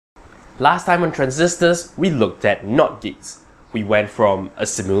Last time on Transistors, we looked at NOT gates. We went from a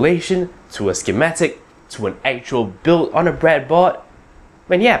simulation to a schematic to an actual build on a breadboard.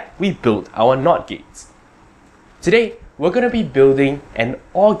 And yeah, we built our NOT gates. Today, we're going to be building an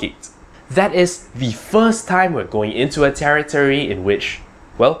OR gate. That is the first time we're going into a territory in which,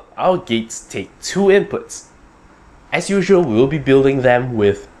 well, our gates take two inputs. As usual, we will be building them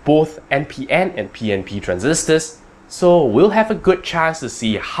with both NPN and PNP transistors, so we'll have a good chance to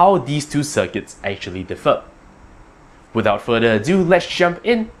see how these two circuits actually differ. Without further ado, let's jump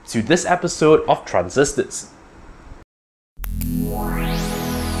in to this episode of Transistors.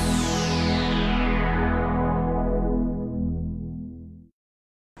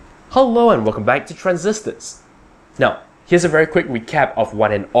 Hello and welcome back to Transistors. Now, here's a very quick recap of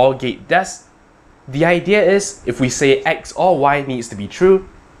what an OR gate does. The idea is, if we say X or Y needs to be true,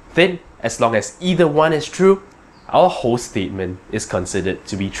 then as long as either one is true, our whole statement is considered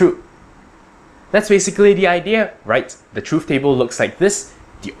to be true. That's basically the idea, right? The truth table looks like this.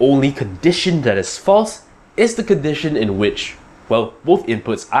 The only condition that is false is the condition in which, well, both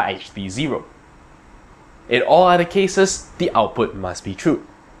inputs are actually zero. In all other cases, the output must be true.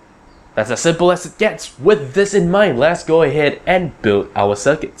 That's as simple as it gets. With this in mind, let's go ahead and build our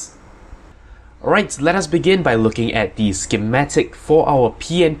circuits. Alright, let us begin by looking at the schematic for our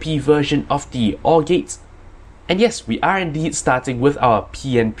PNP version of the OR gate. And yes, we are indeed starting with our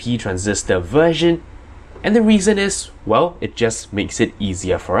PNP transistor version, and the reason is, well, it just makes it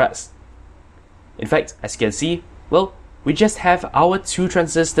easier for us. In fact, as you can see, well, we just have our two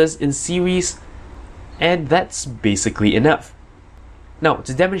transistors in series, and that's basically enough. Now,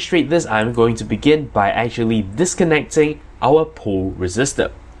 to demonstrate this, I'm going to begin by actually disconnecting our pole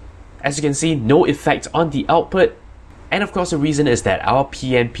resistor. As you can see, no effect on the output, and of course the reason is that our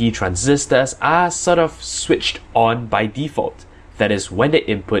PNP transistors are sort of switched on by default, that is when the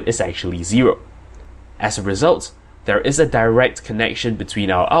input is actually zero. As a result, there is a direct connection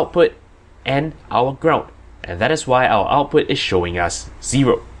between our output and our ground, and that is why our output is showing us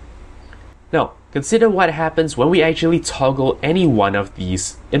zero. Now, consider what happens when we actually toggle any one of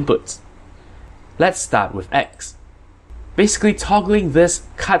these inputs. Let's start with X. Basically, toggling this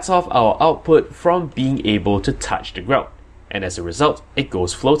cuts off our output from being able to touch the ground, and as a result, it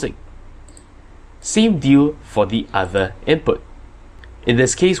goes floating. Same deal for the other input. In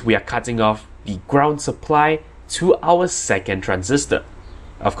this case, we are cutting off the ground supply to our second transistor.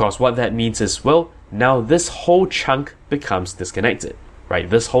 Of course, what that means is, well, now this whole chunk becomes disconnected, right?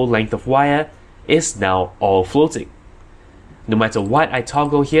 This whole length of wire is now all floating. No matter what I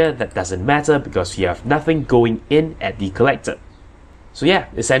toggle here, that doesn't matter because you have nothing going in at the collector. So yeah,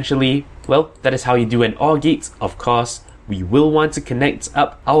 essentially, well, that is how you do an OR gate. Of course, we will want to connect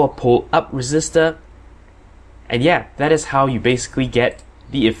up our pole up resistor. And yeah, that is how you basically get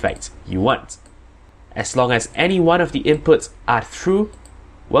the effect you want. As long as any one of the inputs are true,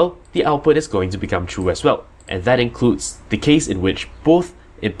 well, the output is going to become true as well. And that includes the case in which both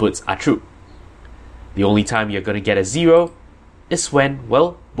inputs are true. The only time you're going to get a zero is when,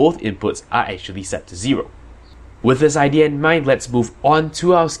 well, both inputs are actually set to zero. With this idea in mind, let's move on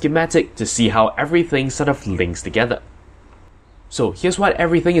to our schematic to see how everything sort of links together. So here's what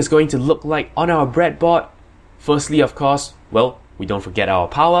everything is going to look like on our breadboard. Firstly, of course, well, we don't forget our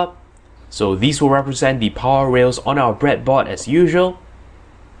power. So these will represent the power rails on our breadboard as usual.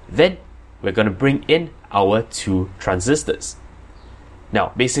 Then we're going to bring in our two transistors.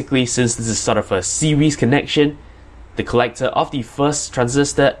 Now, basically, since this is sort of a series connection, the collector of the first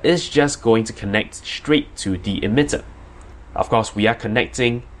transistor is just going to connect straight to the emitter. Of course, we are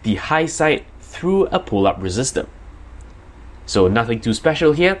connecting the high side through a pull-up resistor. So nothing too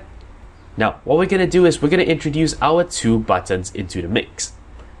special here. Now, what we're going to do is we're going to introduce our two buttons into the mix.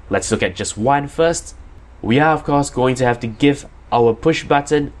 Let's look at just one first. We are, of course, going to have to give our push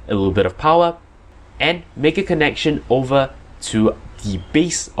button a little bit of power and make a connection over to the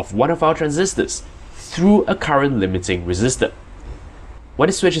base of one of our transistors through a current limiting resistor. When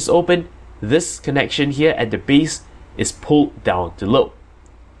the switch is open, this connection here at the base is pulled down to low.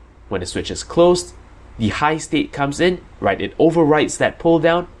 When the switch is closed, the high state comes in, right? It overrides that pull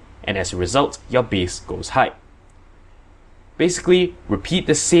down, and as a result, your base goes high. Basically, repeat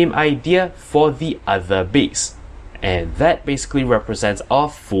the same idea for the other base, and that basically represents our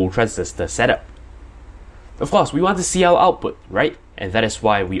full transistor setup. Of course, we want to see our output, right? And that is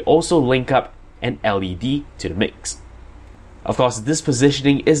why we also link up an LED to the mix. Of course, this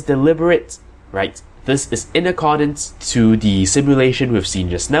positioning is deliberate, right? This is in accordance to the simulation we've seen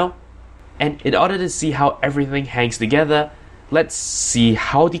just now. And in order to see how everything hangs together, let's see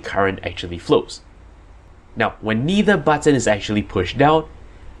how the current actually flows. Now, when neither button is actually pushed down,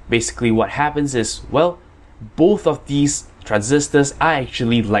 basically what happens is, well, both of these transistors are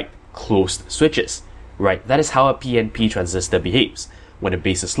actually like closed switches, right? That is how a PNP transistor behaves. When the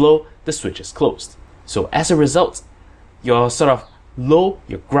base is low, the switch is closed. So as a result, your sort of low,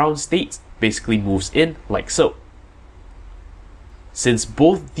 your ground state basically moves in like so. Since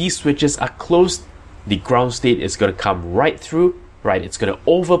both these switches are closed, the ground state is going to come right through, right? It's going to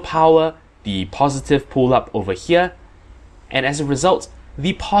overpower the positive pull up over here, and as a result,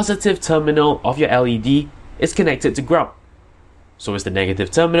 the positive terminal of your LED is connected to ground. So is the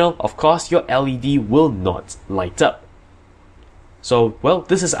negative terminal. Of course, your LED will not light up. So, well,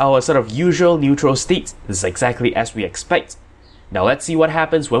 this is our sort of usual neutral state. This is exactly as we expect. Now let's see what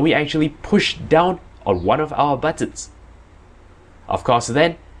happens when we actually push down on one of our buttons. Of course,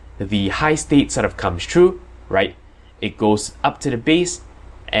 then the high state sort of comes true, right? It goes up to the base,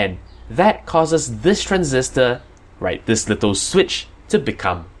 and that causes this transistor, right, this little switch, to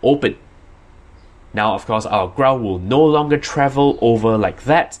become open. Now, of course, our ground will no longer travel over like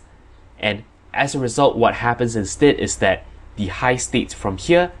that, and as a result, what happens instead is that the high state from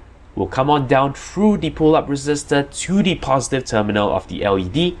here will come on down through the pull-up resistor to the positive terminal of the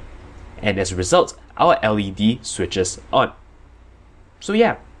LED, and as a result, our LED switches on. So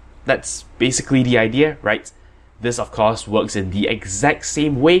yeah, that's basically the idea, right? This of course works in the exact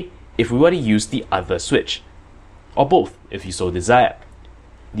same way if we were to use the other switch, or both if you so desire.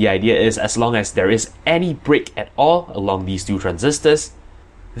 The idea is, as long as there is any break at all along these two transistors,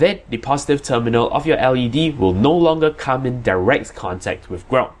 then the positive terminal of your LED will no longer come in direct contact with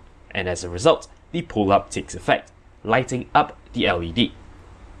ground, and as a result, the pull-up takes effect, lighting up the LED.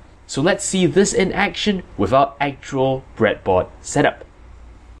 So let's see this in action with our actual breadboard setup.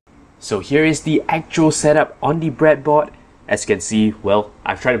 So here is the actual setup on the breadboard. As you can see, well,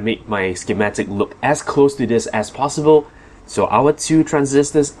 I've tried to make my schematic look as close to this as possible. So our two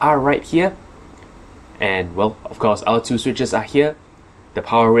transistors are right here, and well, of course, our two switches are here. The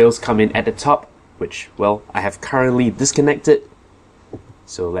power rails come in at the top, which, well, I have currently disconnected.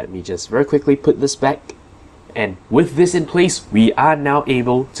 So let me just very quickly put this back. And with this in place, we are now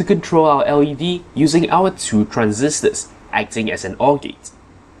able to control our LED using our two transistors, acting as an OR gate.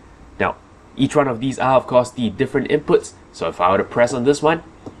 Now, each one of these are of course the different inputs, so if I were to press on this one,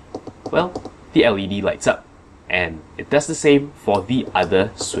 well, the LED lights up. And it does the same for the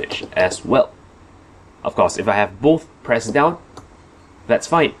other switch as well. Of course, if I have both pressed down, that's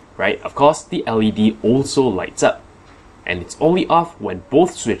fine, right? Of course, the LED also lights up, and it's only off when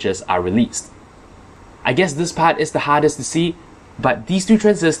both switches are released. I guess this part is the hardest to see, but these two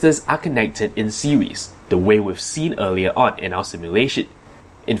transistors are connected in series, the way we've seen earlier on in our simulation.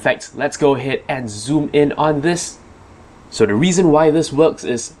 In fact, let's go ahead and zoom in on this. So the reason why this works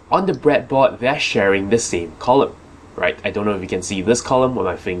is, on the breadboard, they're sharing the same column, right? I don't know if you can see this column where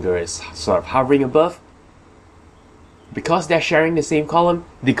my finger is sort of hovering above. Because they're sharing the same column,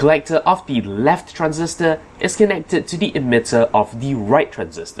 the collector of the left transistor is connected to the emitter of the right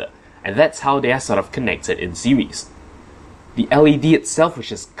transistor, and that's how they are sort of connected in series. The LED itself,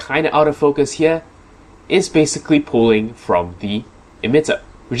 which is kind of out of focus here, is basically pulling from the emitter,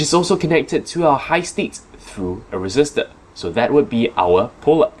 which is also connected to our high state through a resistor. So that would be our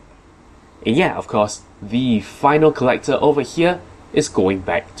pull-up. And yeah, of course, the final collector over here is going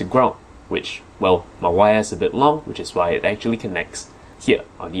back to ground, which, well, my wire is a bit long, which is why it actually connects here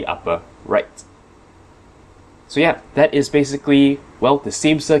on the upper right. So yeah, that is basically, well, the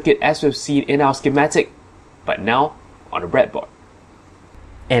same circuit as we've seen in our schematic, but now on a breadboard.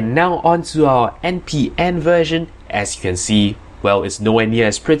 And now onto our NPN version. As you can see, well, it's nowhere near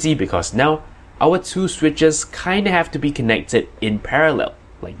as pretty because now our two switches kinda have to be connected in parallel,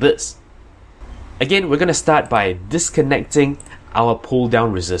 like this. Again, we're gonna start by disconnecting our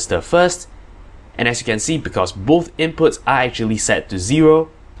pull-down resistor first, and as you can see, because both inputs are actually set to 0,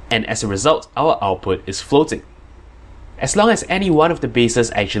 and as a result, our output is floating. As long as any one of the bases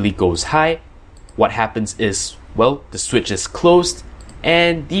actually goes high, what happens is, well, the switch is closed,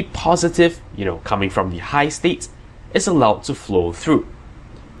 and the positive, coming from the high state, is allowed to flow through.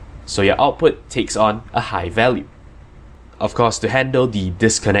 So your output takes on a high value. Of course, to handle the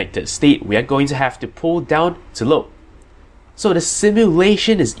disconnected state, we are going to have to pull down to low. So the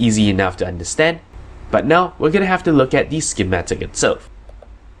simulation is easy enough to understand, but now we're going to have to look at the schematic itself.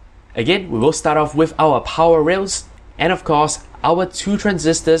 Again, we will start off with our power rails, and of course, our two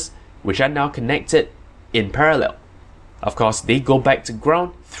transistors, which are now connected in parallel. Of course, they go back to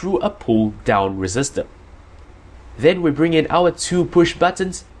ground through a pull-down resistor. Then we bring in our two push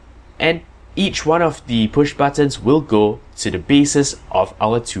buttons, and each one of the push buttons will go to the bases of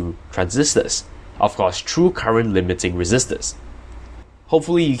our two transistors. Of course, true current limiting resistors.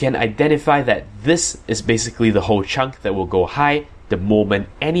 hopefully you can identify that this is basically the whole chunk that will go high the moment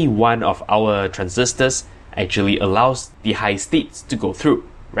any one of our transistors actually allows the high states to go through,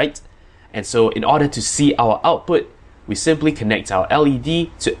 right? And so in order to see our output, we simply connect our LED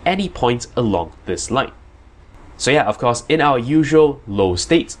to any point along this line. So yeah, of course, in our usual low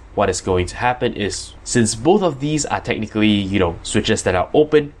state, what is going to happen is, since both of these are technically, switches that are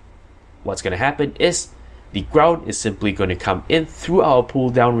open, what's going to happen is the ground is simply going to come in through our pull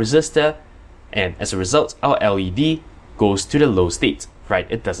down resistor, and as a result, our LED goes to the low state, right?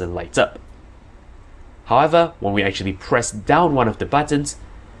 It doesn't light up. However, when we actually press down one of the buttons,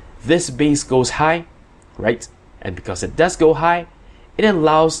 this base goes high, right? And because it does go high, it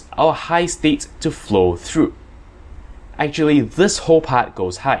allows our high state to flow through. Actually, this whole part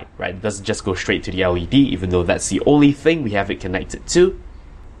goes high, right? It doesn't just go straight to the LED, even though that's the only thing we have it connected to.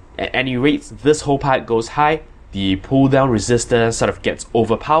 At any rate, this whole part goes high, the pull down resistor sort of gets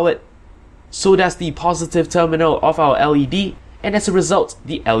overpowered, so does the positive terminal of our LED, and as a result,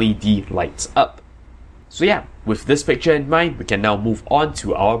 the LED lights up. So yeah, with this picture in mind, we can now move on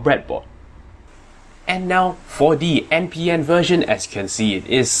to our breadboard. And now for the NPN version, as you can see, it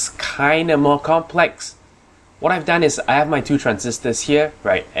is kinda more complex. What I've done is I have my two transistors here,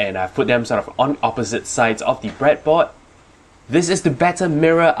 right, and I've put them sort of on opposite sides of the breadboard. This is to better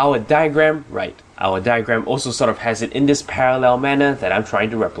mirror our diagram, right? Our diagram also sort of has it in this parallel manner that I'm trying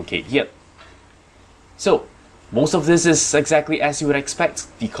to replicate here. So, most of this is exactly as you would expect.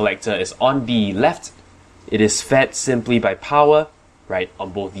 The collector is on the left. It is fed simply by power, right,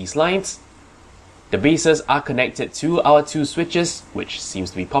 on both these lines. The bases are connected to our two switches, which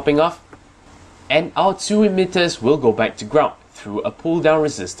seems to be popping off. And our two emitters will go back to ground through a pull down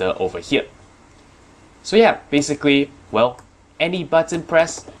resistor over here. So yeah, basically, well, any button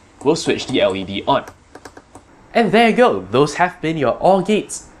press will switch the LED on. And there you go, those have been your OR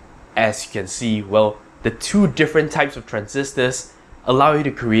gates. As you can see, well, the two different types of transistors allow you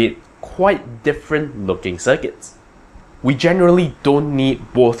to create quite different looking circuits. We generally don't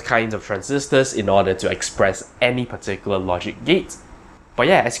need both kinds of transistors in order to express any particular logic gate. But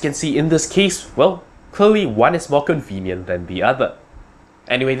yeah, as you can see in this case, well, clearly one is more convenient than the other.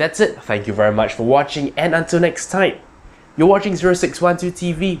 Anyway, that's it. Thank you very much for watching, and until next time, you're watching 0612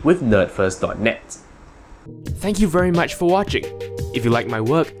 TV with NERDfirst.net. Thank you very much for watching. If you like my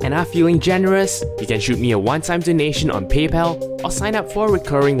work and are feeling generous, you can shoot me a one-time donation on PayPal or sign up for a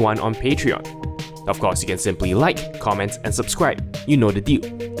recurring one on Patreon. Of course, you can simply like, comment, and subscribe. You know the deal.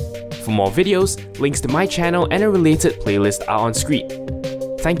 For more videos, links to my channel and a related playlist are on screen.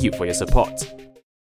 Thank you for your support.